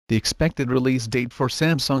The expected release date for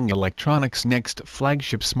Samsung Electronics' next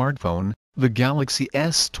flagship smartphone, the Galaxy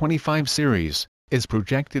S25 series, is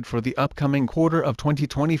projected for the upcoming quarter of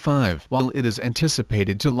 2025. While it is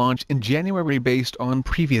anticipated to launch in January based on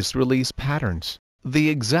previous release patterns, the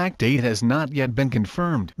exact date has not yet been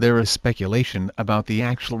confirmed. There is speculation about the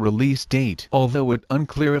actual release date, although it's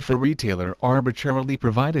unclear if the retailer arbitrarily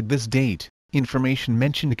provided this date. Information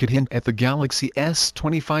mentioned could hint at the Galaxy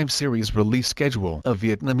S25 series release schedule. A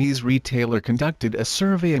Vietnamese retailer conducted a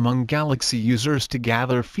survey among Galaxy users to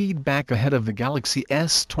gather feedback ahead of the Galaxy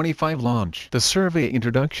S25 launch. The survey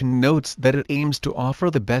introduction notes that it aims to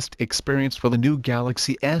offer the best experience for the new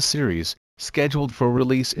Galaxy S series, scheduled for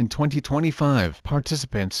release in 2025.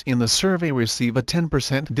 Participants in the survey receive a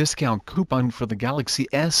 10% discount coupon for the Galaxy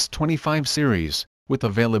S25 series, with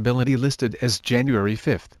availability listed as January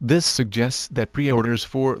 5. This suggests that pre-orders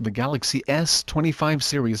for the Galaxy S25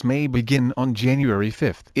 series may begin on January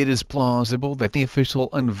 5. It is plausible that the official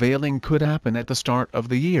unveiling could happen at the start of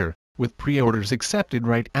the year, with pre-orders accepted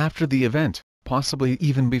right after the event, possibly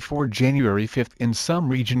even before January 5 in some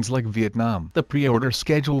regions like Vietnam. The pre-order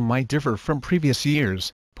schedule might differ from previous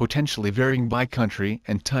years, potentially varying by country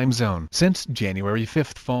and time zone. Since January 5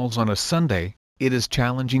 falls on a Sunday, it is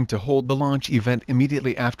challenging to hold the launch event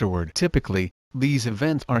immediately afterward. Typically, these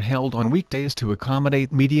events are held on weekdays to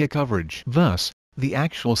accommodate media coverage. Thus, the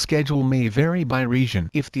actual schedule may vary by region.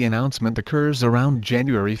 If the announcement occurs around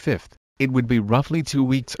January 5, it would be roughly 2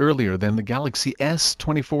 weeks earlier than the Galaxy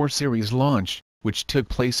S24 series launch, which took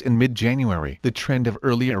place in mid-January. The trend of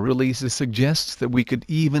earlier releases suggests that we could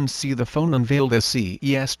even see the phone unveiled as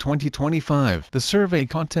CES 2025. The survey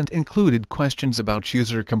content included questions about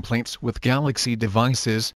user complaints with Galaxy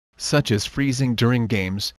devices, such as freezing during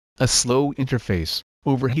games, a slow interface,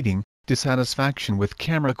 overheating, dissatisfaction with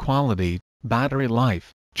camera quality, battery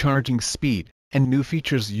life, charging speed, and new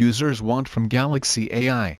features users want from Galaxy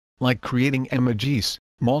AI, like creating emojis,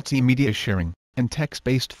 multimedia sharing, and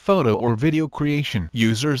text-based photo or video creation.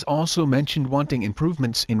 Users also mentioned wanting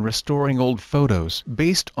improvements in restoring old photos.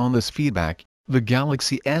 Based on this feedback, the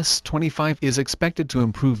Galaxy S25 is expected to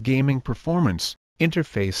improve gaming performance,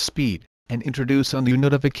 interface speed, and introduce a new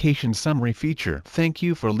notification summary feature. Thank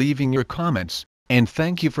you for leaving your comments, and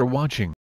thank you for watching.